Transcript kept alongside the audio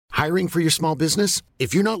Hiring for your small business?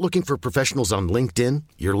 If you're not looking for professionals on LinkedIn,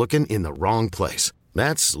 you're looking in the wrong place.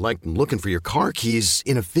 That's like looking for your car keys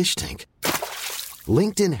in a fish tank.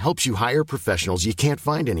 LinkedIn helps you hire professionals you can't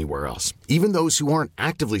find anywhere else, even those who aren't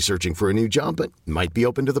actively searching for a new job but might be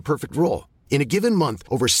open to the perfect role. In a given month,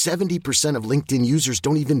 over 70% of LinkedIn users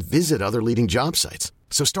don't even visit other leading job sites.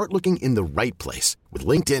 So start looking in the right place. With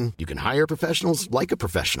LinkedIn, you can hire professionals like a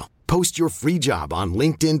professional. Post your free job on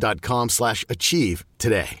linkedin.com/achieve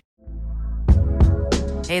today.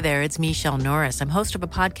 Hey there, it's Michelle Norris. I'm host of a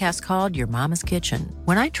podcast called Your Mama's Kitchen.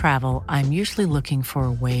 When I travel, I'm usually looking for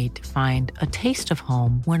a way to find a taste of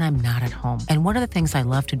home when I'm not at home. And one of the things I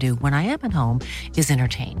love to do when I am at home is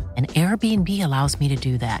entertain. And Airbnb allows me to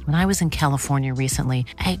do that. When I was in California recently,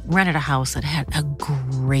 I rented a house that had a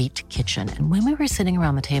great kitchen. And when we were sitting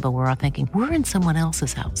around the table, we were all thinking, we're in someone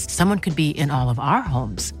else's house. Someone could be in all of our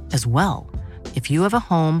homes as well. If you have a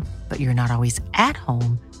home, but you're not always at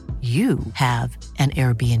home, you have an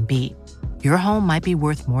Airbnb. Your home might be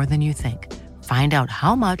worth more than you think. Find out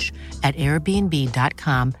how much at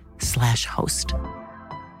airbnb.com/host.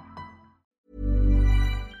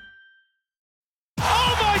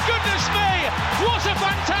 Oh my goodness me! What a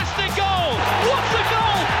fantastic goal! What a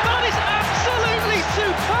goal! That is absolutely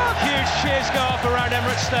superb! Huge cheers go up around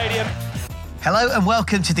Emirates Stadium. Hello and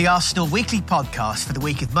welcome to the Arsenal Weekly Podcast for the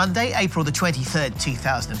week of Monday, April the 23rd,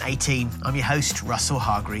 2018. I'm your host, Russell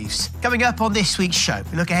Hargreaves. Coming up on this week's show,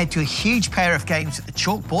 we look ahead to a huge pair of games at the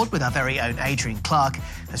chalkboard with our very own Adrian Clark,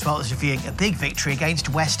 as well as reviewing a big victory against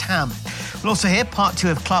West Ham. We'll also hear part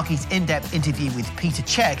 2 of Clarkie's in-depth interview with Peter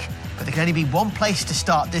Cech, but there can only be one place to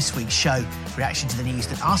start this week's show, reaction to the news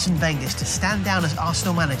that Arsene Wenger is to stand down as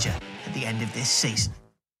Arsenal manager at the end of this season.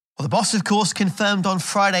 Well, the boss, of course, confirmed on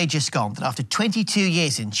Friday just gone that after 22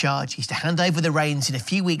 years in charge, he's to hand over the reins in a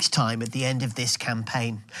few weeks' time at the end of this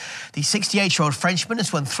campaign. The 68-year-old Frenchman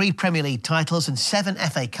has won 3 Premier League titles and 7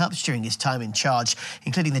 FA Cups during his time in charge,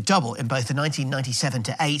 including the double in both the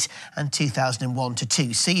 1997-8 and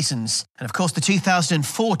 2001-2 seasons. And, of course, the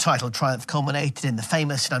 2004 title triumph culminated in the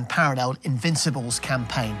famous and unparalleled Invincibles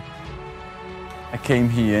campaign. I came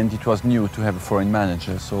here and it was new to have a foreign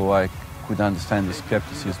manager, so I could understand the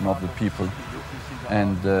skepticism of the people,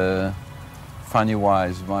 and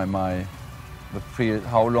funny-wise,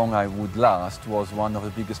 how long I would last was one of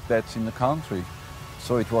the biggest bets in the country.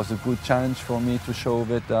 So it was a good challenge for me to show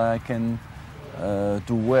that I can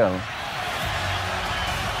do well.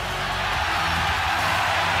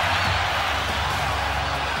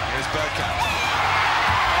 Here's Bergkamp. Oh,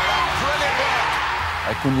 brilliant work!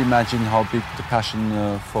 I couldn't imagine how big the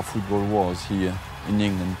passion for football was here in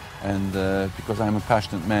England. And because I'm a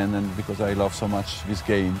passionate man and because I love so much this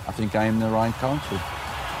game, I think I'm in the right country.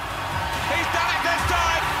 He's done it this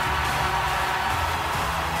time!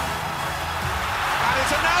 And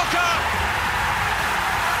it's Anelka!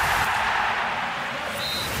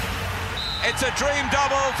 It's a dream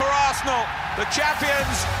double for Arsenal. The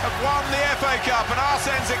champions have won the FA Cup and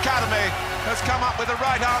Arsene's academy has come up with the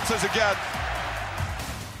right answers again.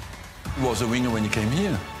 He was a winger when he came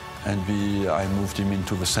here. And I moved him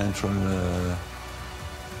into the central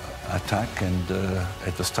attack, and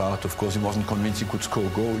at the start, of course, he wasn't convinced he could score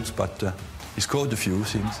goals, but he scored a few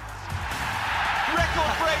things.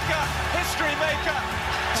 Record breaker, history maker,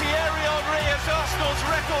 Thierry Henry is Arsenal's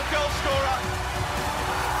record goal scorer.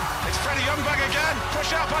 It's Freddie Ljungberg again,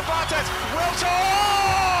 pushed out by Bartet,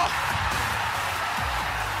 Wiltor!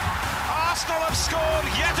 Arsenal have scored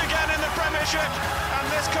yet again in the Premiership, and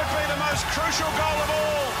this could be the most crucial goal of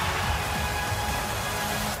all.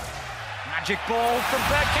 Magic ball from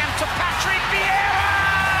Bergkamp to Patrick Vieira!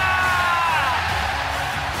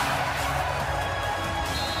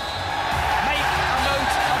 Make a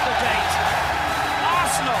note of the date.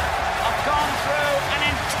 Arsenal have gone through an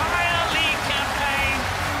entire league campaign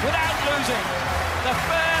without losing. The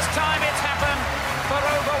first time it's happened for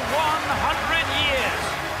over 100 years.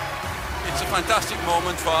 It's a fantastic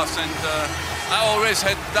moment for us, and I always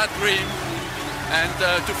had that dream, and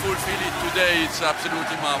to fulfill it today, it's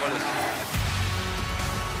absolutely marvelous.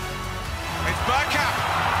 It's Bergkamp.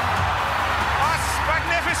 That's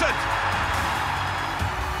magnificent.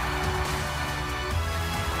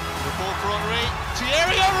 The ball for Henry.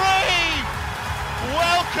 Thierry Henry!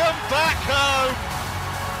 Welcome back home.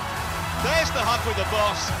 There's the hug with the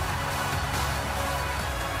boss.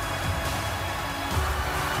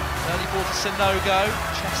 Early ball to Sanogo.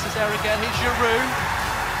 Chester's there again. Here's Giroud.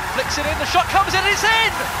 Flicks it in. The shot comes in. It's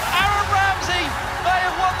in! Aaron Ramsey may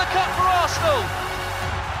have won the cup for Arsenal.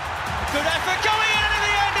 Good effort going in at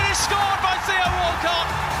the end. It is scored by Theo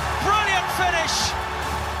Walcott. Brilliant finish.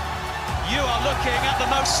 You are looking at the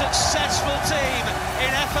most successful team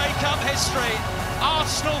in FA Cup history.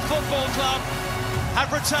 Arsenal Football Club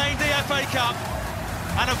have retained the FA Cup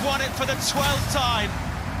and have won it for the 12th time.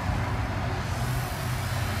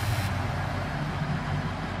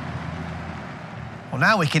 Well,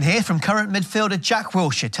 now we can hear from current midfielder Jack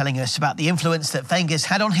Wilshere telling us about the influence that Wenger's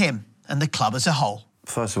had on him and the club as a whole.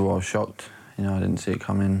 First of all, I was shocked. I didn't see it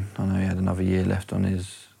coming. I know he had another year left on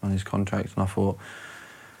his contract, and I thought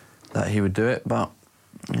that he would do it, but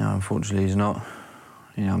unfortunately he's not.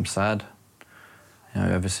 I'm sad.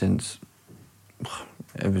 Ever since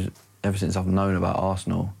I've known about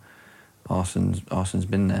Arsenal, Arsenal's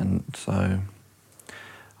been there, and so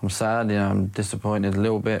I'm sad. I'm disappointed a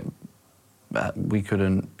little bit. But we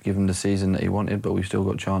couldn't give him the season that he wanted, but we've still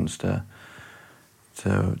got a chance to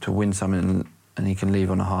win something, and he can leave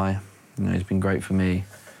on a high. He's been great for me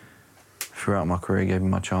throughout my career. Gave me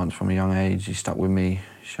my chance from a young age. He stuck with me,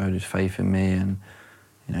 showed his faith in me, and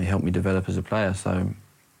he helped me develop as a player. So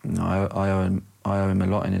I owe him a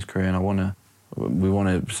lot in his career, and we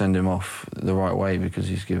want to send him off the right way because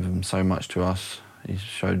he's given so much to us. He's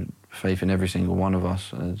showed faith in every single one of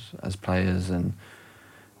us as players, and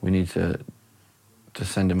we need to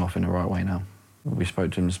send him off in the right way now. We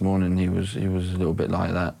spoke to him this morning. He was a little bit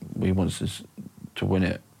like that. He wants us to win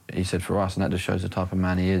it, he said, for us, and that just shows the type of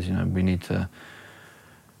man he is. We need to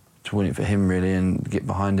win it for him, really, and get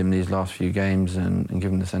behind him these last few games and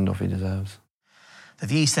give him the send-off he deserves. The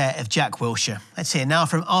views there of Jack Wilshere. Let's hear now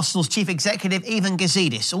from Arsenal's chief executive, Ivan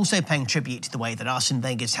Gazidis, also paying tribute to the way that Arsene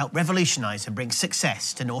Wenger's helped revolutionise and bring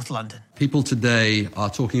success to North London. People today are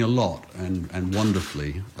talking a lot and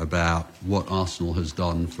wonderfully about what Arsenal has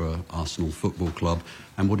done for Arsenal Football Club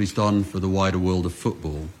and what he's done for the wider world of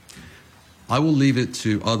football. I will leave it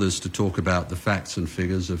to others to talk about the facts and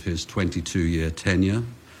figures of his 22-year tenure.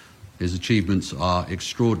 His achievements are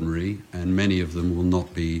extraordinary, and many of them will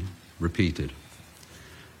not be repeated.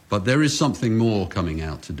 But there is something more coming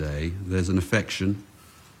out today. There's an affection,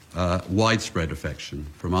 widespread affection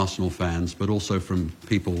from Arsenal fans, but also from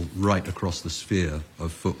people right across the sphere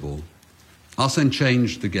of football. Arsene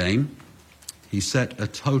changed the game. He set a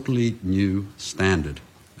totally new standard,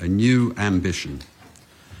 a new ambition.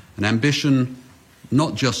 An ambition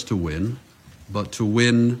not just to win, but to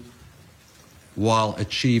win while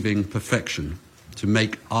achieving perfection, to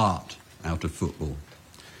make art out of football.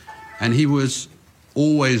 And he was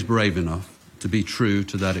always brave enough to be true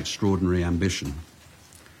to that extraordinary ambition.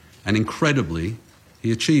 And incredibly,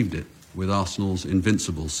 he achieved it with Arsenal's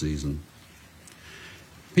invincible season.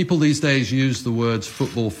 People these days use the words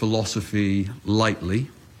football philosophy lightly,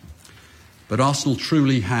 but Arsenal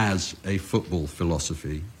truly has a football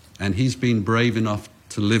philosophy, and he's been brave enough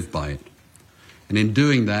to live by it. And in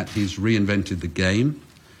doing that, he's reinvented the game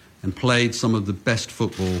and played some of the best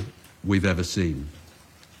football we've ever seen.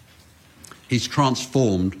 He's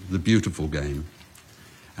transformed the beautiful game,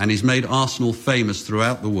 and he's made Arsenal famous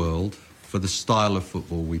throughout the world for the style of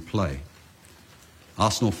football we play.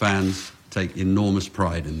 Arsenal fans take enormous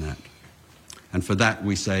pride in that, and for that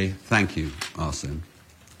we say thank you, Arsene.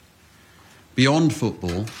 Beyond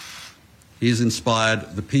football, he has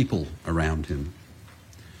inspired the people around him.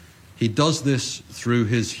 He does this through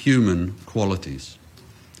his human qualities,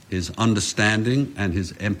 his understanding and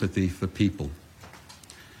his empathy for people.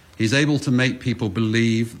 He's able to make people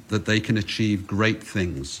believe that they can achieve great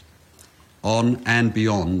things on and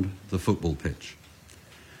beyond the football pitch.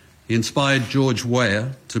 He inspired George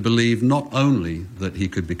Weah to believe not only that he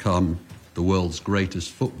could become the world's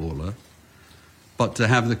greatest footballer, but to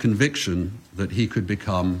have the conviction that he could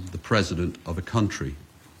become the president of a country.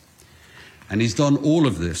 And he's done all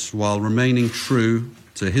of this while remaining true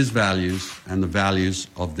to his values and the values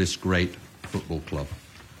of this great football club.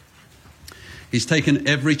 He's taken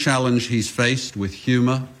every challenge he's faced with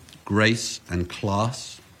humour, grace and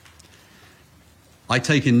class. I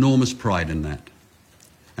take enormous pride in that.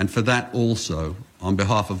 And for that also, on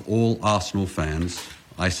behalf of all Arsenal fans,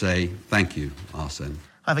 I say thank you, Arsene.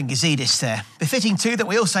 Ivan Gazidis there. Befitting too that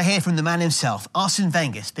we also hear from the man himself, Arsene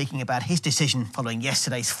Wenger, speaking about his decision following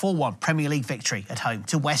yesterday's 4-1 Premier League victory at home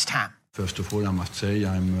to West Ham. First of all, I must say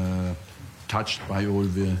I'm touched by all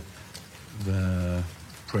the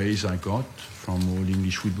praise I got from all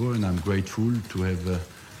English football, and I'm grateful to have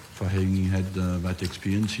for having had that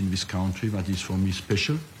experience in this country that is for me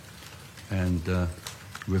special, and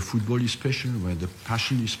where football is special, where the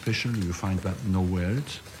passion is special, you find that nowhere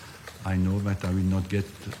else. I know that I will not get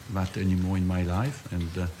that anymore in my life,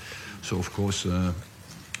 and so of course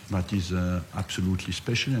that is absolutely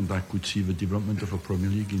special, and I could see the development of a Premier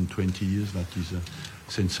League in 20 years. That is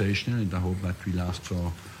sensational, and I hope that will last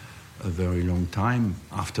for a very long time.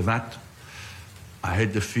 After that, I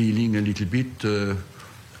had the feeling a little bit to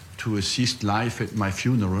assist live at my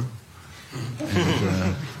funeral,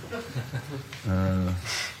 and,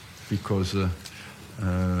 because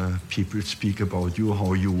people speak about you,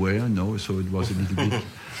 how you were, no? So it was a little bit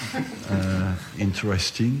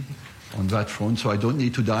interesting on that front. So I don't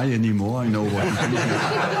need to die anymore. I know what it is.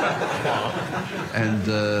 And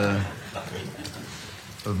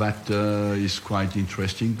that is quite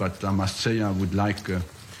interesting. But I must say, I would like,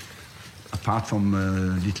 apart from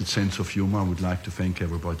a little sense of humor, I would like to thank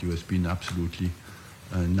everybody who has been absolutely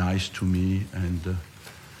nice to me. And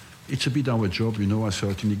it's a bit our job, you know. I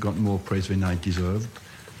certainly got more praise than I deserved,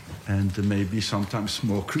 and maybe sometimes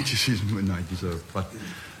more criticism than I deserved. But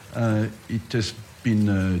it has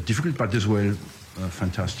been difficult, but as well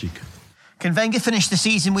fantastic. Can Wenger finish the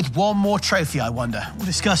season with one more trophy, I wonder? We'll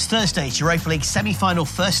discuss Thursday's Europa League semi-final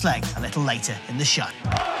first leg a little later in the show.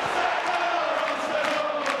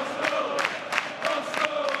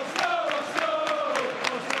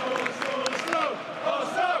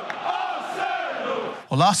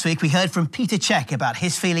 Well, last week we heard from Peter Cech about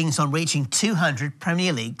his feelings on reaching 200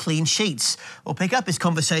 Premier League clean sheets. We'll pick up his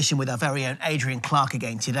conversation with our very own Adrian Clark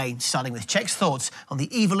again today, starting with Cech's thoughts on the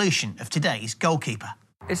evolution of today's goalkeeper.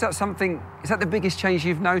 Is that the biggest change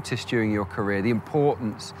you've noticed during your career, the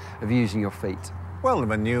importance of using your feet? Well,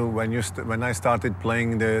 when I started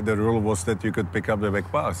playing, the rule was that you could pick up the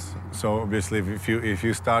back pass. So obviously, if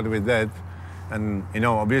you start with that, and you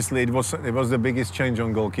know, obviously it was the biggest change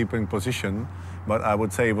on goalkeeping position. But I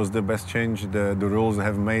would say it was the best change the rules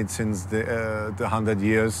have made since the 100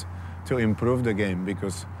 years to improve the game,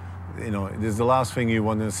 because you know, this is the last thing you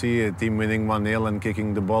want to see, a team winning 1-0 and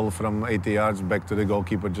kicking the ball from 80 yards back to the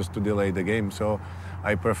goalkeeper just to delay the game. So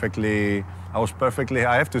I have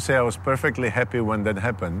to say I was perfectly happy when that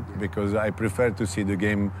happened, because I prefer to see the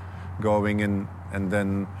game going, and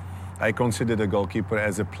then I consider the goalkeeper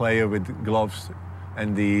as a player with gloves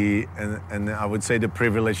and I would say the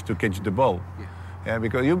privilege to catch the ball. Yeah,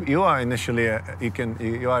 because you are initially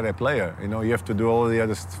you are a player. You know, you have to do all the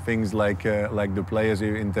other things like the players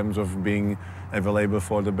in terms of being available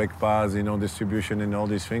for the back pass, you know, distribution and all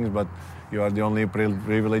these things. But you are the only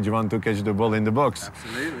privileged one to catch the ball in the box.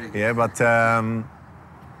 Absolutely. Yeah, but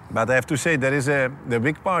I have to say the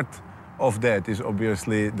big part of that is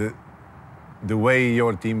obviously the way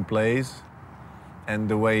your team plays and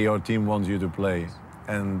the way your team wants you to play.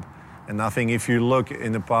 And I think if you look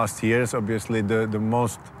in the past years, obviously the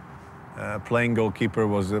most playing goalkeeper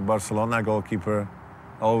was the Barcelona goalkeeper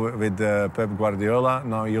with Pep Guardiola.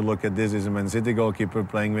 Now you look at this as a Man City goalkeeper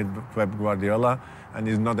playing with Pep Guardiola, and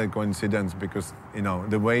it's not a coincidence, because you know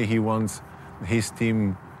the way he wants his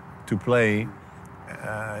team to play,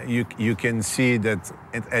 you can see that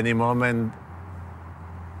at any moment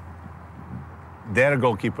their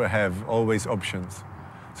goalkeeper have always options.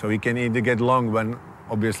 So he can either get long when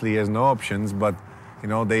obviously he has no options, but you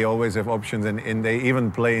know they always have options, and they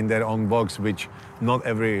even play in their own box, which not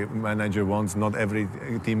every manager wants, not every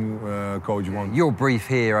team coach wants. Your brief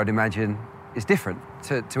here, I'd imagine, is different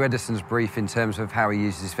to Ederson's brief in terms of how he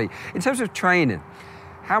uses his feet. In terms of training,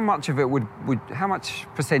 how much of it how much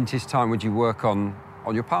percentage time would you work on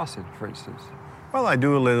your passing, for instance? Well, I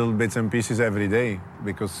do little bits and pieces every day,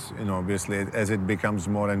 because you know obviously as it becomes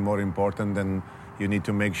more and more important, then you need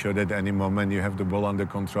to make sure that at any moment you have the ball under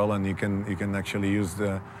control and you can actually use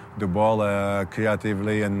the ball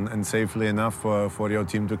creatively and safely enough for your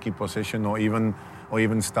team to keep possession, or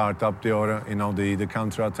even start up the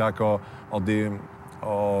counter attack or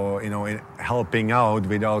helping out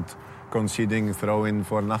without conceding throw in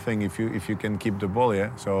for nothing if you can keep the ball.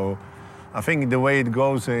 Yeah. So I think the way it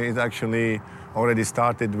goes is actually already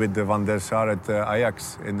started with the Van der Sar at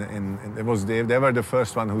Ajax. They were the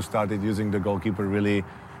first one who started using the goalkeeper really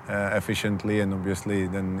efficiently, and obviously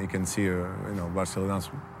then you can see Barcelona,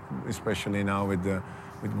 especially now with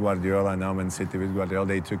Guardiola, now Man City with Guardiola,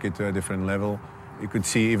 they took it to a different level. You could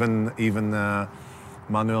see even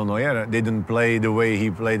Manuel Neuer didn't play the way he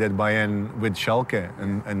played at Bayern with Schalke,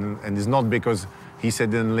 and it's not because he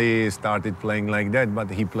suddenly started playing like that, but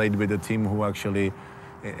he played with a team who actually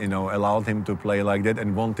allowed him to play like that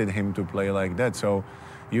and wanted him to play like that. So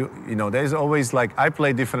there's always, like, I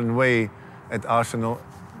play different way at Arsenal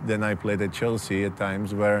than I played at Chelsea at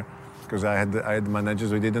times, where because I had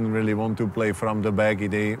managers who didn't really want to play from the back.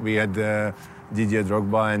 We had Didier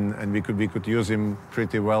Drogba, and we could use him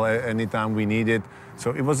pretty well anytime we needed.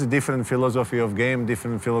 So it was a different philosophy of game,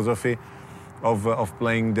 different philosophy of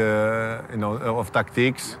playing of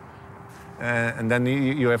tactics. and then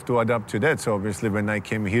you have to adapt to that. So obviously, when I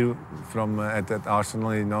came here from at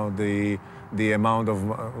Arsenal, you know, the amount of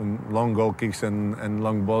long goal kicks and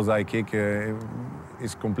long balls I kick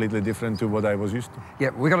is completely different to what I was used to. Yeah,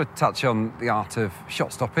 we've got to touch on the art of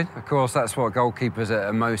shot stopping. Of course, that's what goalkeepers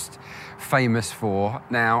are most famous for.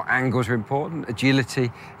 Now, angles are important,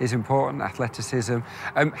 agility is important, athleticism.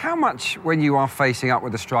 How much, when you are facing up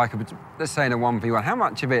with a striker, let's say in a 1v1, how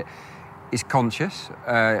much of it is conscious?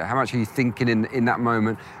 How much are you thinking in that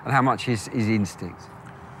moment? And how much is instinct?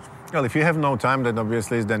 Well, if you have no time, then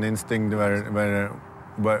obviously it's an instinct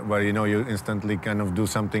where you know, you instantly kind of do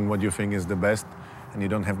something what you think is the best, and you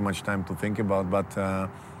don't have much time to think about. But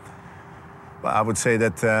I would say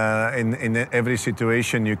that in every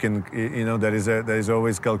situation you can, you know, there is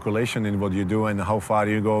always calculation in what you do and how far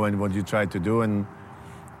you go and what you try to do, and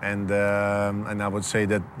I would say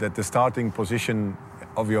that the starting position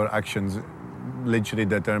of your actions literally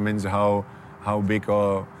determines how big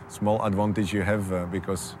or small advantage you have,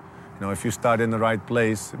 because you know, if you start in the right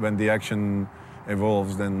place when the action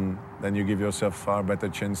evolves, then you give yourself far better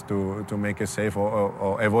chance to make a save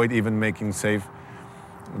or avoid even making save,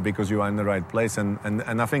 because you are in the right place. And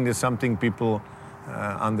I think there's something people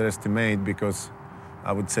underestimate, because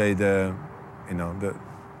I would say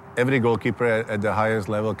every goalkeeper at the highest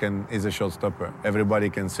level is a shot stopper. Everybody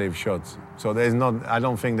can save shots. So I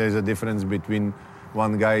don't think there's a difference between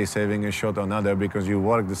one guy saving a shot or another, because you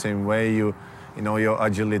work the same way. You know, your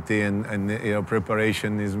agility and your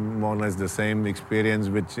preparation is more or less the same. Experience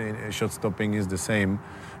with shot stopping is the same.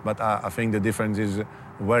 But I think the difference is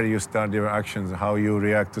where you start your actions, how you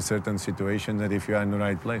react to certain situations, and if you are in the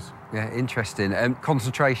right place. Yeah, interesting.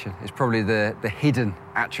 Concentration is probably the hidden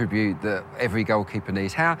attribute that every goalkeeper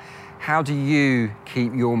needs. How do you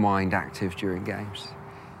keep your mind active during games?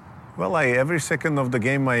 Well, every second of the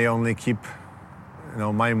game I only keep, you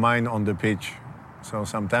know, my mind on the pitch. So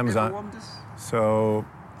sometimes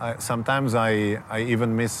sometimes I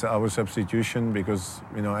even miss our substitution, because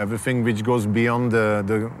you know, everything which goes beyond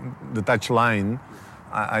the touch line,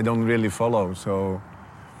 I don't really follow. So,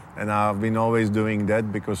 and I've been always doing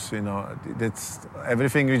that, because you know, that's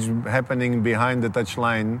everything which is happening behind the touch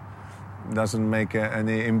line doesn't make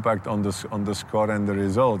any impact on the score and the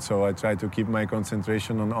result. So I try to keep my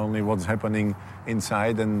concentration on only what's happening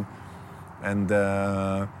inside, and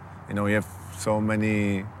you know, you have so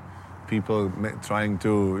many people trying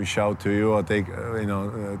to shout to you or take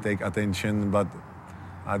attention, but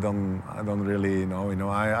I don't really know. You know,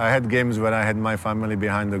 I had games where I had my family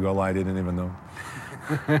behind the goal. I didn't even know.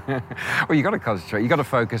 Well, you got to concentrate. You got to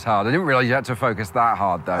focus hard. I didn't realise you had to focus that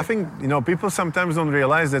hard, though. I think, you know, people sometimes don't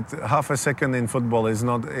realise that half a second in football is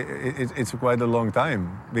not. It's quite a long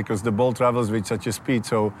time, because the ball travels with such a speed.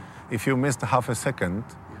 So if you missed half a second,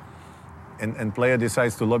 and player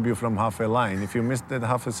decides to lob you from half a line, if you missed that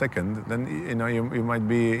half a second, then you know, you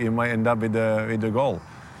might end up with the goal.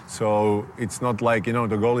 So it's not like, you know,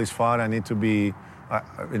 the goal is far, I need to be,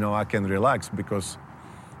 you know, I can relax, because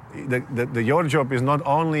your job is not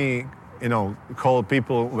only, you know, call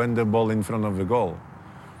people when the ball in front of the goal.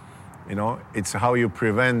 You know, it's how you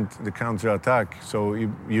prevent the counter-attack. So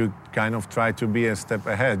you kind of try to be a step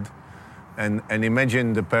ahead, and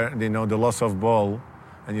imagine the loss of ball,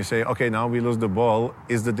 and you say, okay, now we lose the ball.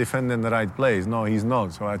 Is the defender in the right place? No, he's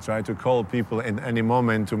not. So I try to call people in any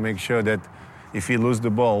moment to make sure that if we lose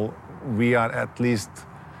the ball, we are at least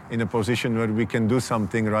in a position where we can do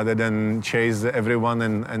something, rather than chase everyone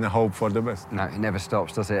and hope for the best. No, it never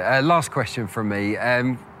stops, does it? Last question from me.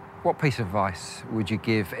 What piece of advice would you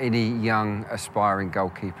give any young aspiring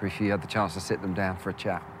goalkeeper if you had the chance to sit them down for a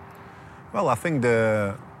chat? Well, I think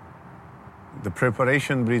the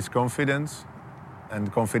preparation breeds confidence, and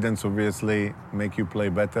confidence obviously make you play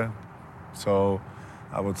better. So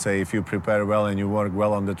I would say if you prepare well and you work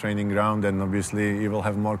well on the training ground, then obviously you will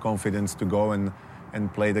have more confidence to go and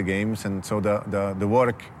play the games. And so the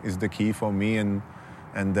work is the key for me, and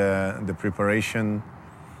the preparation.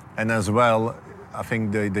 And as well, I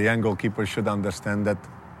think the young goalkeeper should understand that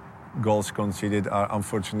goals conceded are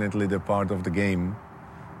unfortunately the part of the game,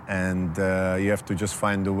 and you have to just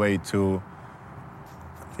find a way to,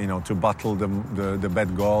 you know, to battle the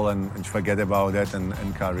bad goal and forget about that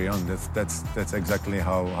and carry on. That's exactly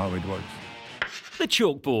how it works. The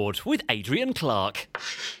Chalkboard with Adrian Clarke.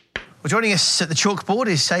 Well, joining us at the Chalkboard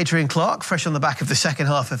is Adrian Clarke, fresh on the back of the second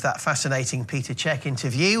half of that fascinating Peter Cech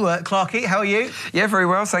interview. Clarkey, how are you? Yeah, very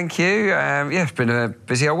well, thank you. Yeah, it's been a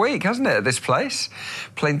busy old week, hasn't it, at this place?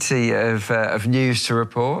 Plenty of news to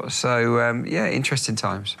report. So, yeah, interesting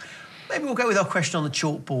times. Maybe we'll go with our question on the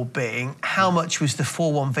chalkboard being, how much was the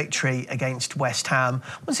 4-1 victory against West Ham?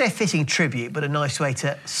 I wouldn't say a fitting tribute, but a nice way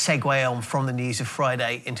to segue on from the news of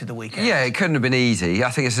Friday into the weekend. Yeah, it couldn't have been easy. I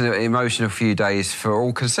think it's an emotional few days for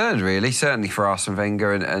all concerned, really, certainly for Arsene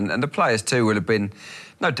Wenger and the players too will have been,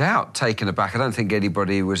 no doubt, taken aback. I don't think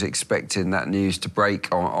anybody was expecting that news to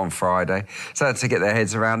break on Friday. So had to get their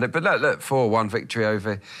heads around it. But look, 4-1 victory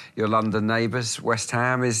over your London neighbours, West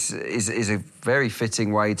Ham, is a very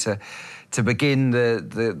fitting way to begin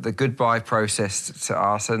the goodbye process to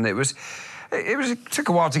Arsene. It took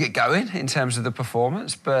a while to get going in terms of the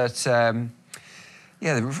performance, but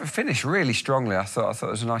they finished really strongly. I thought there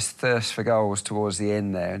was a nice thirst for goals towards the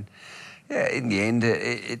end there. And yeah, in the end,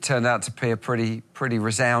 it turned out to be a pretty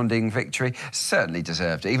resounding victory. Certainly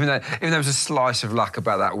deserved it, even though there was a slice of luck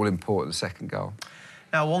about that all-important second goal.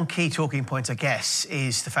 Now, one key talking point, I guess,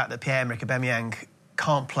 is the fact that Pierre-Emerick Aubameyang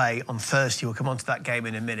can't play on Thursday. We'll come on to that game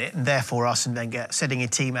in a minute, and therefore Arsene Wenger setting a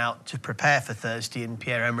team out to prepare for Thursday and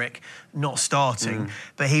Pierre-Emerick not starting.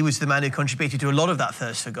 But he was the man who contributed to a lot of that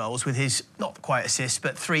thirst for goals with his, not quite assists,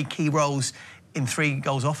 but 3 key roles in 3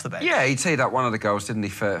 goals off the bench. Yeah, he teed up one of the goals, didn't he,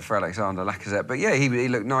 for Alexander Lacazette? But yeah, he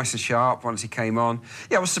looked nice and sharp once he came on.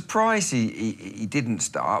 Yeah, I was surprised he didn't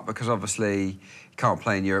start because obviously he can't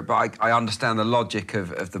play in Europe. But I understand the logic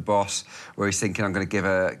of the boss where he's thinking, I'm going to give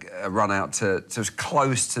a run out to as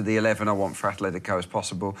close to the 11 I want for Atletico as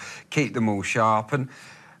possible, keep them all sharp.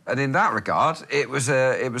 And in that regard, it was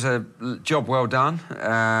a job well done.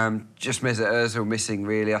 Just Mesut Ozil missing,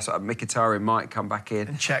 really. I thought Mkhitaryan might come back in.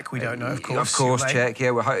 And Cech, we don't know, of course. Of course, Cech.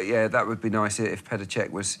 Yeah, that would be nice if Petr Cech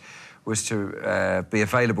was to be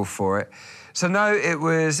available for it. So no, it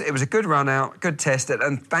was a good run out, good test,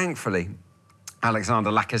 and thankfully Alexander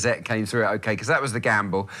Lacazette came through it okay, because that was the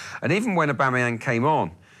gamble. And even when Aubameyang came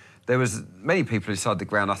on, there was many people inside the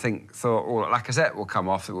ground, I think, thought, Lacazette will come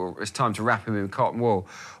off. It's time to wrap him in cotton wool.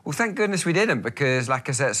 Well, thank goodness we didn't, because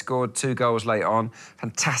Lacazette scored 2 goals late on.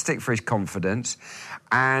 Fantastic for his confidence.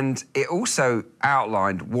 And it also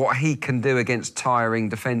outlined what he can do against tiring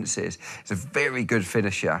defences. He's a very good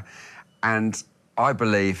finisher. And I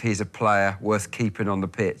believe he's a player worth keeping on the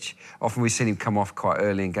pitch. Often we've seen him come off quite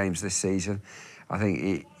early in games this season. I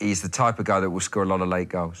think he's the type of guy that will score a lot of late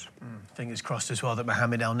goals. Fingers crossed as well that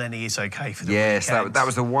Mohamed Elneny is OK for the weekend. Yes, that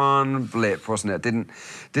was the one blip, wasn't it?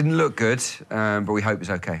 Didn't look good, but we hope it's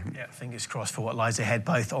OK. Yeah, fingers crossed for what lies ahead,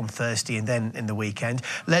 both on Thursday and then in the weekend.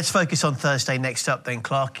 Let's focus on Thursday next up then,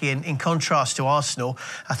 Clark. In contrast to Arsenal,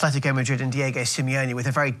 Atletico Madrid and Diego Simeone with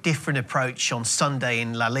a very different approach on Sunday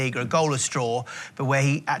in La Liga, a goalless draw, but where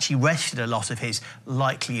he actually rested a lot of his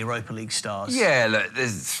likely Europa League stars. Yeah, look,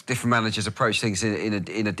 there's different managers approach things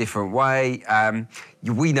in a different way.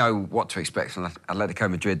 We know what to expect from Atletico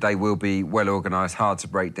Madrid. They will be well organised, hard to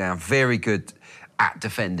break down, very good at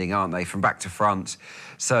defending, aren't they, from back to front.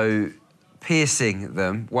 So piercing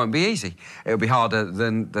them won't be easy. It'll be harder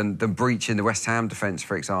than breaching the West Ham defence,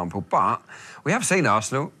 for example. But we have seen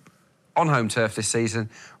Arsenal on home turf this season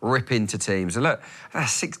rip into teams. And look,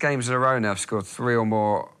 that's 6 games in a row now have scored 3 or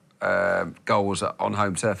more goals on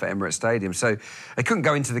home turf at Emirates Stadium. So they couldn't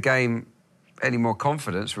go into the game any more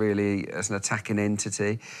confidence, really, as an attacking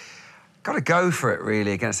entity. Got to go for it,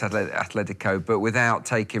 really, against Atletico, but without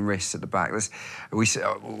taking risks at the back. We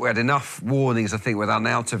had enough warnings, I think, with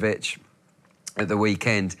Arnautovic at the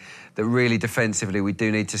weekend that really defensively we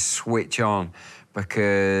do need to switch on,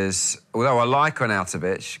 because although I like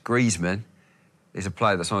Arnautovic, Griezmann is a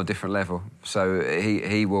player that's on a different level, so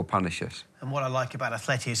he will punish us. And what I like about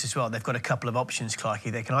Atleti is as well, they've got a couple of options,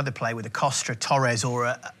 Clarky. They can either play with a Costa, Torres, or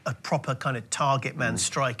a proper kind of target man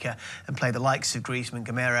striker and play the likes of Griezmann,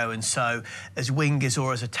 Gamero, and so as wingers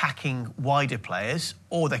or as attacking wider players,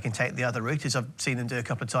 or they can take the other route, as I've seen them do a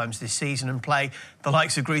couple of times this season, and play the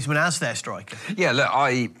likes of Griezmann as their striker. Yeah, look,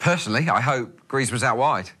 I hope Griezmann's out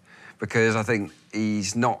wide, because I think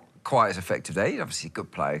he's not quite as effective there. He's obviously a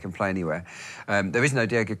good player, can play anywhere. There is no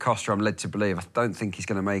Diego Costa, I'm led to believe. I don't think he's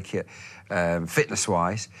going to make it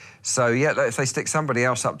fitness-wise. So, yeah, if they stick somebody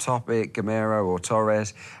else up top, be it Gamero or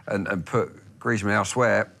Torres, and put Griezmann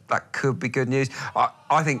elsewhere, that could be good news.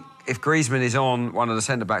 I think if Griezmann is on one of the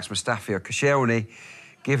centre-backs, Mustafi or Koscielny,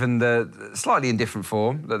 given the slightly indifferent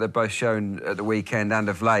form that they've both shown at the weekend and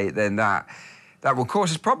of late, then that will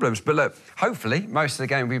cause us problems. But look, hopefully, most of the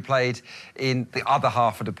game will be played in the other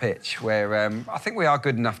half of the pitch, where I think we are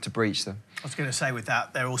good enough to breach them. I was going to say with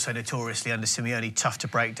that, they're also notoriously under Simeone tough to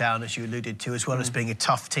break down, as you alluded to, as well as being a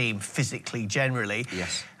tough team physically generally.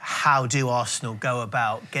 Yes. How do Arsenal go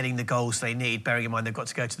about getting the goals they need, bearing in mind they've got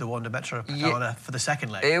to go to the Wanda Metropolitano for the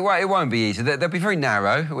second leg? It won't be easy. They'll be very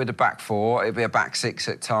narrow with a back four. It'll be a back six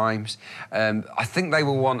at times. I think they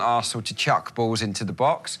will want Arsenal to chuck balls into the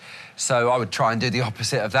box, so I would try and do the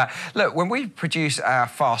opposite of that. Look, when we produce our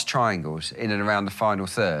fast triangles in and around the final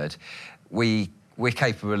third, we're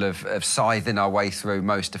capable of scything our way through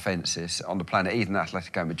most defences on the planet, even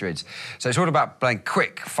Atletico Madrid's. So it's all about playing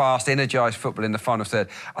quick, fast, energised football in the final third.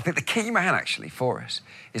 I think the key man, actually, for us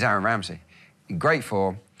is Aaron Ramsey. In great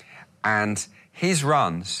form, and his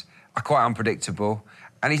runs are quite unpredictable,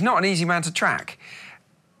 and he's not an easy man to track.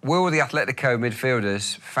 Will the Atletico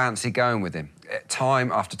midfielders fancy going with him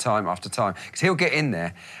time after time after time? Because he'll get in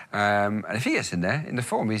there, and if he gets in there, in the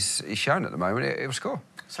form he's shown at the moment, he'll score.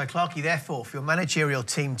 So, Clarkie, therefore, for your managerial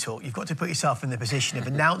team talk, you've got to put yourself in the position of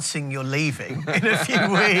announcing you're leaving in a few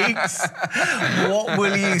weeks. What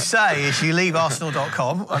will you say as you leave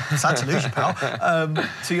Arsenal.com, sad to lose you, pal,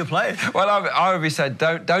 to your players? Well, I would be saying,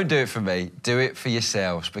 don't do it for me, do it for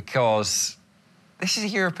yourselves, because this is a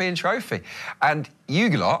European trophy. And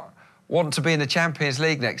you lot want to be in the Champions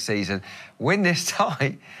League next season, win this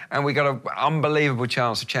tie, and we got an unbelievable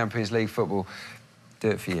chance of Champions League football.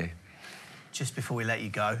 Do it for you. Just before we let you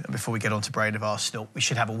go, and before we get on to Brain of Arsenal, we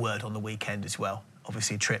should have a word on the weekend as well.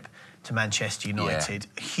 Obviously, a trip to Manchester United,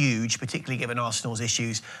 huge, particularly given Arsenal's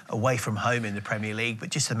issues away from home in the Premier League, but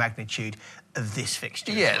just the magnitude of this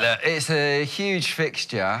fixture. Yeah, look, it's a huge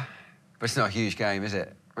fixture, but it's not a huge game, is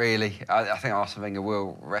it? Really, I think Arsene Wenger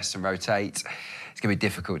will rest and rotate. It's going to be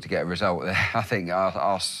difficult to get a result there. I think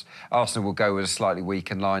Arsenal will go with a slightly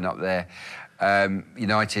weakened lineup there.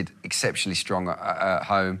 United exceptionally strong at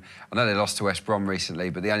home. I know they lost to West Brom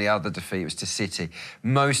recently, but the only other defeat was to City.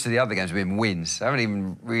 Most of the other games have been wins. They haven't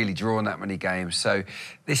even really drawn that many games. So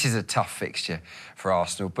this is a tough fixture for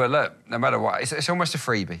Arsenal. But look, no matter what, it's almost a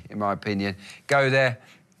freebie, in my opinion. Go there,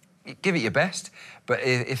 give it your best. But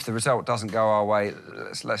if the result doesn't go our way,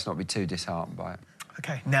 let's not be too disheartened by it.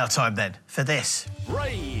 OK, now time then for this.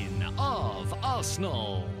 Brain of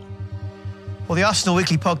Arsenal. Well, the Arsenal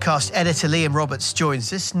Weekly podcast editor Liam Roberts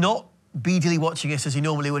joins us, not beadily watching us as he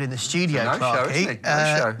normally would in the studio,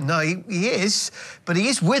 Clarkie. No, he is, but he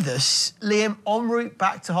is with us. Liam, en route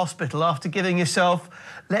back to hospital after giving yourself,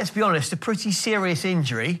 let's be honest, a pretty serious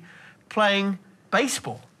injury, playing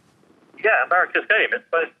baseball. Yeah, America's game. It's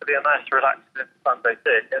supposed to be a nice, relaxing Sunday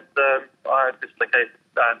thing, and I dislocated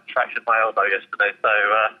and fractured my elbow yesterday, so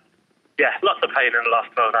lots of pain in the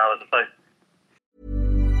last 12 hours or so.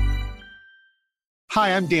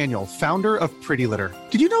 Hi, I'm Daniel, founder of Pretty Litter.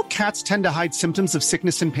 Did you know cats tend to hide symptoms of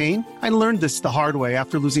sickness and pain? I learned this the hard way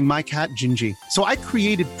after losing my cat, Gingy. So I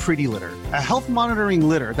created Pretty Litter, a health monitoring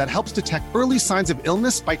litter that helps detect early signs of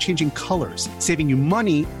illness by changing colors, saving you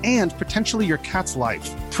money and potentially your cat's life.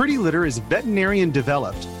 Pretty Litter is veterinarian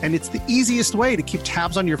developed, and it's the easiest way to keep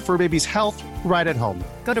tabs on your fur baby's health right at home.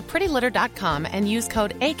 Go to prettylitter.com and use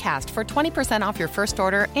code ACAST for 20% off your first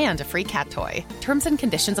order and a free cat toy. Terms and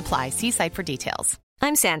conditions apply. See site for details.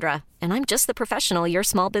 I'm Sandra, and I'm just the professional your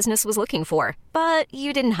small business was looking for. But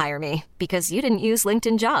you didn't hire me because you didn't use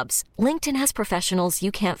LinkedIn Jobs. LinkedIn has professionals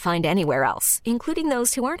you can't find anywhere else, including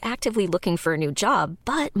those who aren't actively looking for a new job,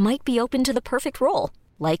 but might be open to the perfect role,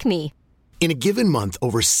 like me. In a given month,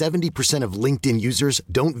 over 70% of LinkedIn users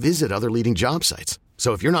don't visit other leading job sites.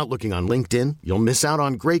 So if you're not looking on LinkedIn, you'll miss out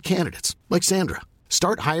on great candidates like Sandra.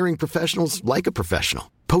 Start hiring professionals like a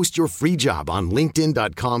professional. Post your free job on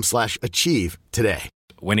linkedin.com/achieve today.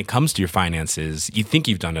 When it comes to your finances, you think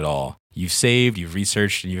you've done it all. You've saved, you've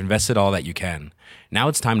researched, and you've invested all that you can. Now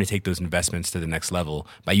it's time to take those investments to the next level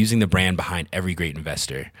by using the brand behind every great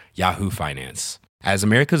investor, Yahoo Finance. As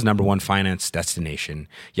America's #1 finance destination,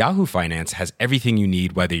 Yahoo Finance has everything you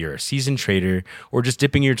need, whether you're a seasoned trader or just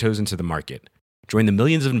dipping your toes into the market. Join the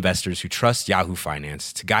millions of investors who trust Yahoo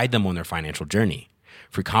Finance to guide them on their financial journey.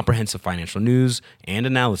 For comprehensive financial news and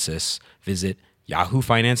analysis, visit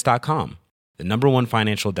yahoofinance.com, the #1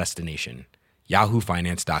 financial destination,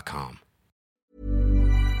 yahoofinance.com.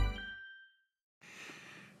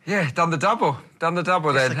 Yeah, done the double then.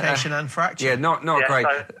 Dislocation and fracture. Yeah, not great.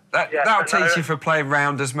 So, that'll teach you for playing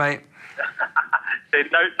rounders, mate.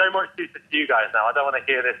 no more excuses for you guys now. I don't want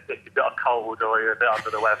to hear this if you've got a cold or you're a bit under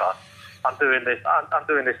the weather. I'm doing this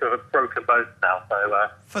with a broken bone now. So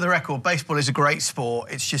for the record, baseball is a great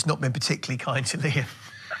sport. It's just not been particularly kind to Liam.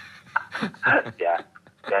 yeah,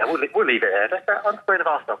 we'll leave it here. I'm afraid of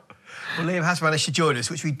Arsenal. Well, Liam has managed to join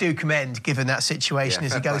us, which we do commend, given that situation,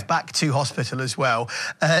 as he goes back to hospital as well.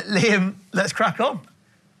 Liam, let's crack on.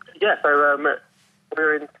 Yeah, so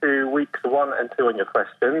we're into weeks 1 and 2 on your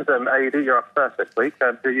questions. AD, you're up first this week.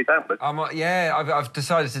 Who are you down with? I've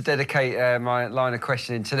decided to dedicate my line of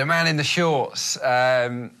questioning to the man in the shorts,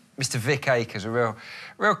 Mr. Vic Akers, a real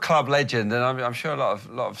club legend, and I'm sure a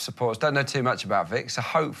lot of supporters don't know too much about Vic, so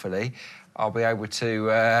hopefully I'll be able to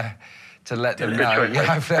let them know.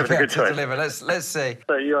 Hopefully I'll be able to deliver. Let's see.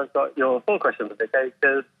 So you have got your 4 questions with Vic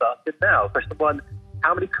Akers started now. Question 1,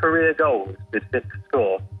 how many career goals did Vic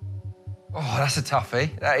score? Oh, that's a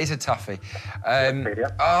toughie. That is a toughie.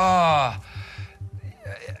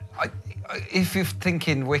 If you're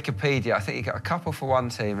thinking Wikipedia, I think you got a couple for one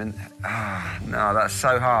team, and no, that's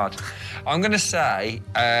so hard. I'm going to say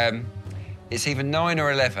it's either 9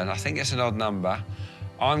 or 11. I think it's an odd number.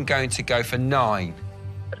 I'm going to go for 9.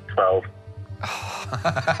 12.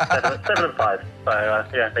 7 and 5. So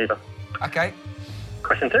neither. Okay.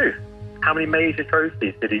 Question 2: how many major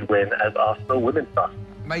trophies did he win as Arsenal women's star?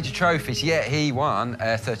 Major trophies, he won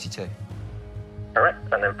 32.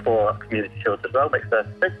 Correct, and then 4 Community Shields as well, makes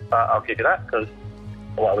 36, but I'll give you that, because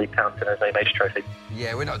what are we counting as a major trophy?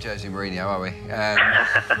 Yeah, we're not Jose Mourinho, are we?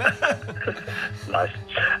 Nice.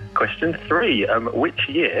 Question 3, which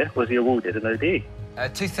year was he awarded an OBE?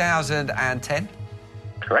 2010.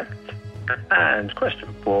 Correct. And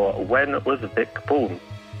question 4, when was Vic born?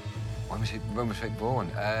 When was Vic born?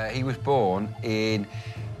 He was born in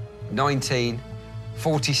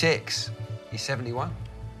 1946. He's 71.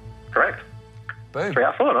 Correct. Boom. 3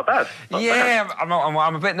 out of 4, not bad. Not bad.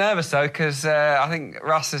 I'm a bit nervous though, because I think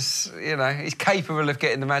Russ is, he's capable of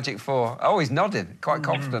getting the magic 4. Oh, he's nodding quite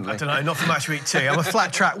confidently. I don't know, not for match week 2. I'm a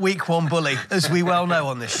flat track week 1 bully, as we well know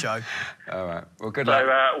on this show. All right, well, good luck.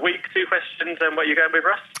 So, week 2 questions, and what are you going with,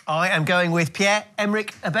 Russ? I am going with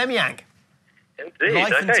Pierre-Emerick Aubameyang. Indeed.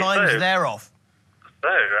 Life and times thereof. So,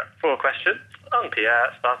 4 questions on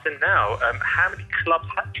Pierre, starting now. How many club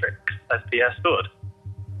hat-tricks has Pierre scored?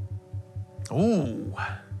 Ooh.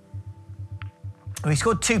 Well, he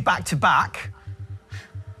scored 2 back-to-back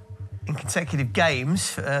in consecutive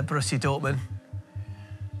games for Borussia Dortmund.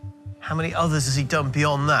 How many others has he done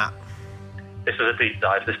beyond that? This was a deep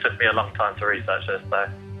dive. This took me a long time to research this, though.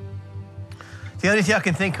 The only thing I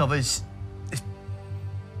can think of is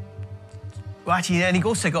well, actually, and he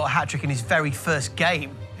also got a hat-trick in his very first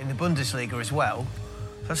game in the Bundesliga as well.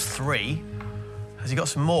 So that's 3. Has he got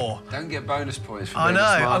some more? Don't get bonus points for I being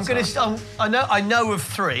know. smart. I know of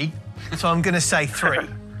 3, so I'm going to say 3. He's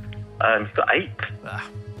got 8.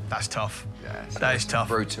 That's tough. Yeah, that is tough.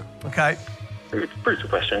 Brutal. Okay. Brutal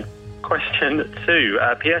question. Question 2.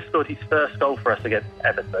 Pierre scored his first goal for us against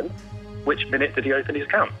Everton. Which minute did he open his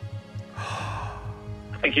account? I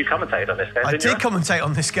think you commentated on this game, I didn't did you? commentate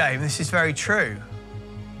on this game. This is very true.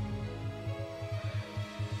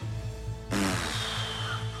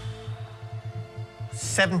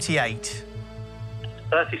 $78.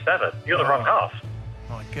 37. You're the wrong half.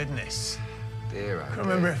 My goodness. Dear, I can't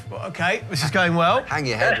remember if... Okay, this is going well. Hang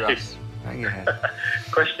your head, Russ. Hang your head.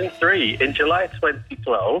 Question 3. In July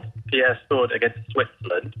 2012, Pierre scored against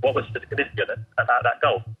Switzerland. What was significant about that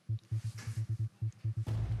goal?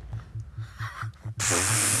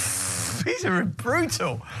 These are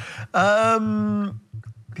brutal.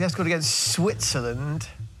 Pierre scored against Switzerland.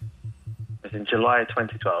 It was in July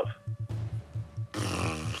 2012.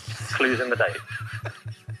 Clues in the date.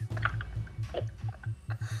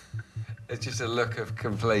 It's just a look of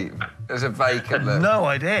complete... There's a vacant look. No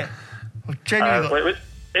idea. Genuinely.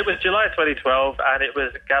 It was July 2012, and it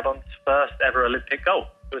was Gabon's first ever Olympic goal.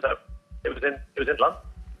 It was in London.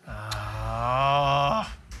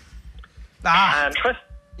 And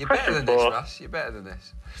You're better than this, Russ. You're better than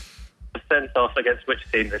this. Sent off against which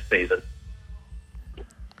team this season?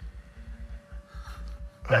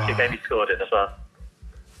 That's the game he scored in as well.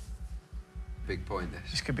 Big point,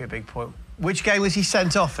 this. This could be a big point. Which game was he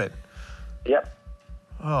sent off in? Yep.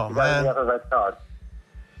 Oh, He man. got a red card.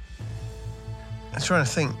 I'm trying to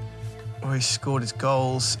think where he scored his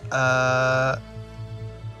goals. I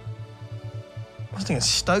was thinking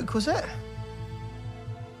Stoke, was it?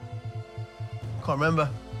 Can't remember.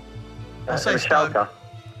 I'll say Stoke. Schalke.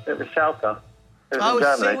 It was Schalke. It was Oh, in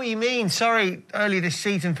I Germany. see what you mean. Sorry, earlier this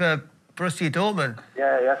season for Borussia Dortmund.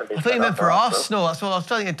 Yeah, he hasn't been. I thought you sent meant off for Arsenal. That's what I was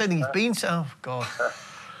telling you. I don't think he's been. Oh, God.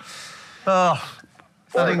 Oh,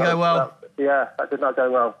 that didn't go well. Yeah, that did not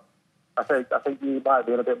go well. I think you might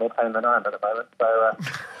be in a bit more pain than I am at the moment. So,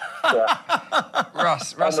 yeah.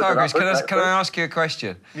 Russ Hargreaves, can I ask you a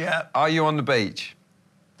question? Yeah. Are you on the beach?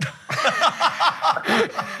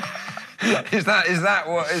 Is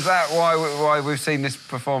that why we've seen this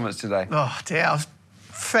performance today? Oh, dear. I was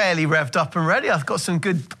fairly revved up and ready. I've got some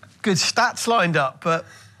good stats lined up, but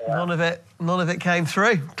None of it came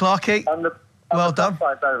through. Clarkie, well done.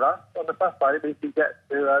 On the plus side, it means you get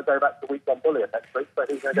to go back to week 1 bullying next week. So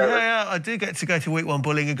he's going to go. Yeah, I do get to go to week 1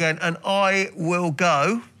 bullying again, and I will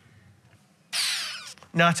go.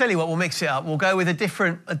 Now, I tell you what, we'll mix it up. We'll go with a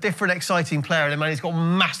different exciting player, and a man who's got a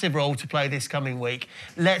massive role to play this coming week.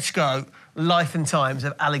 Let's go. Life and Times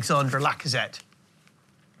of Alexandre Lacazette.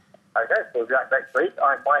 Okay, we'll be back next week.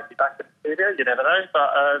 I might be back in the studio, you never know.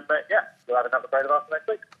 But yeah, we'll have another great after next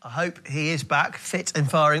week. I hope he is back, fit and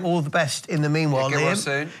firing. All the best in the meanwhile, Get Liam. well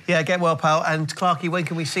soon. Yeah, get well, pal. And Clarkie, when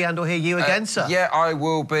can we see and or hear you again, sir? Yeah, I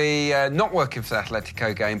will be not working for the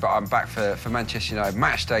Atletico game, but I'm back for Manchester United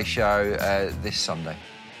match day show this Sunday.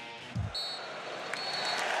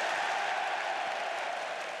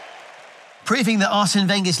 Proving that Arsene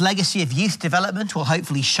Wenger's legacy of youth development will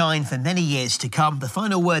hopefully shine for many years to come. The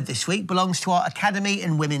final word this week belongs to our academy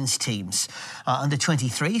and women's teams. Our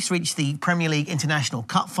under-23s reached the Premier League International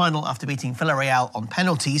Cup final after beating Villarreal on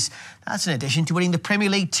penalties. That's in addition to winning the Premier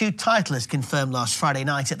League 2 title, as confirmed last Friday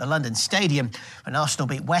night at the London Stadium, when Arsenal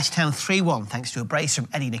beat West Ham 3-1 thanks to a brace from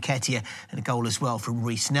Eddie Nketiah and a goal as well from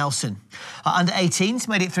Reece Nelson. Our under-18s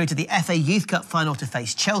made it through to the FA Youth Cup final to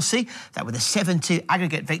face Chelsea. That with a 7-2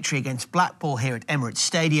 aggregate victory against Blackpool here at Emirates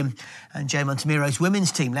Stadium. And Joe Montemiro's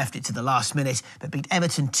women's team left it to the last minute, but beat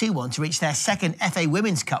Everton 2-1 to reach their second FA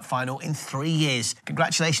Women's Cup final in 3 years.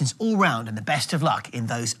 Congratulations all round and the best of luck in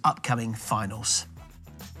those upcoming finals.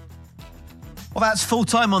 Well, that's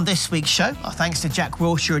full-time on this week's show. Our thanks to Jack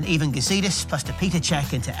Wilshere and Ivan Gazidis, plus to Peter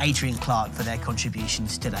Cech and to Adrian Clark for their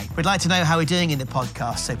contributions today. We'd like to know how we're doing in the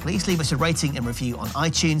podcast, so please leave us a rating and review on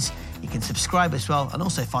iTunes. You can subscribe as well and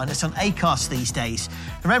also find us on Acast these days.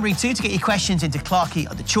 Remembering, too, to get your questions into Clarkie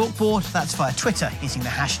on the chalkboard. That's via Twitter using the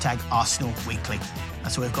hashtag ArsenalWeekly.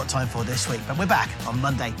 That's all we've got time for this week, but we're back on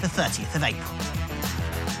Monday, the 30th of April.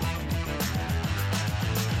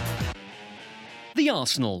 The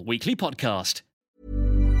Arsenal Weekly Podcast.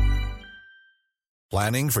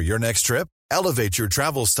 Planning for your next trip? Elevate your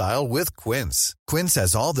travel style with Quince. Quince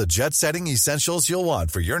has all the jet-setting essentials you'll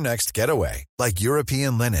want for your next getaway, like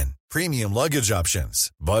European linen, premium luggage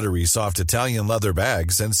options, buttery soft Italian leather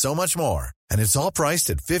bags, and so much more. And it's all priced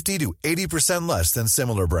at 50 to 80% less than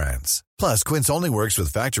similar brands. Plus, Quince only works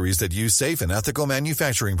with factories that use safe and ethical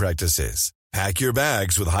manufacturing practices. Pack your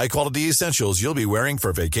bags with high-quality essentials you'll be wearing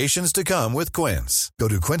for vacations to come with Quince. Go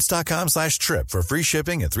to quince.com/trip for free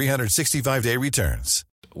shipping and 365-day returns.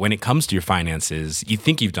 When it comes to your finances, you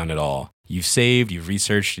think you've done it all. You've saved, you've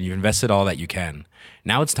researched, and you've invested all that you can.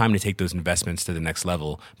 Now it's time to take those investments to the next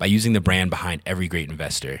level by using the brand behind every great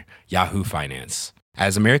investor, Yahoo Finance.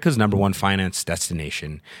 As America's #1 finance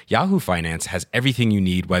destination, Yahoo Finance has everything you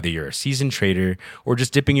need, whether you're a seasoned trader or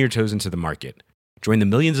just dipping your toes into the market. Join the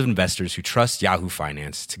millions of investors who trust Yahoo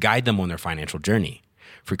Finance to guide them on their financial journey.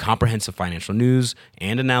 For comprehensive financial news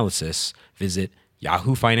and analysis, visit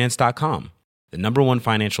yahoofinance.com, the #1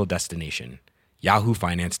 financial destination,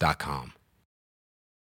 yahoofinance.com.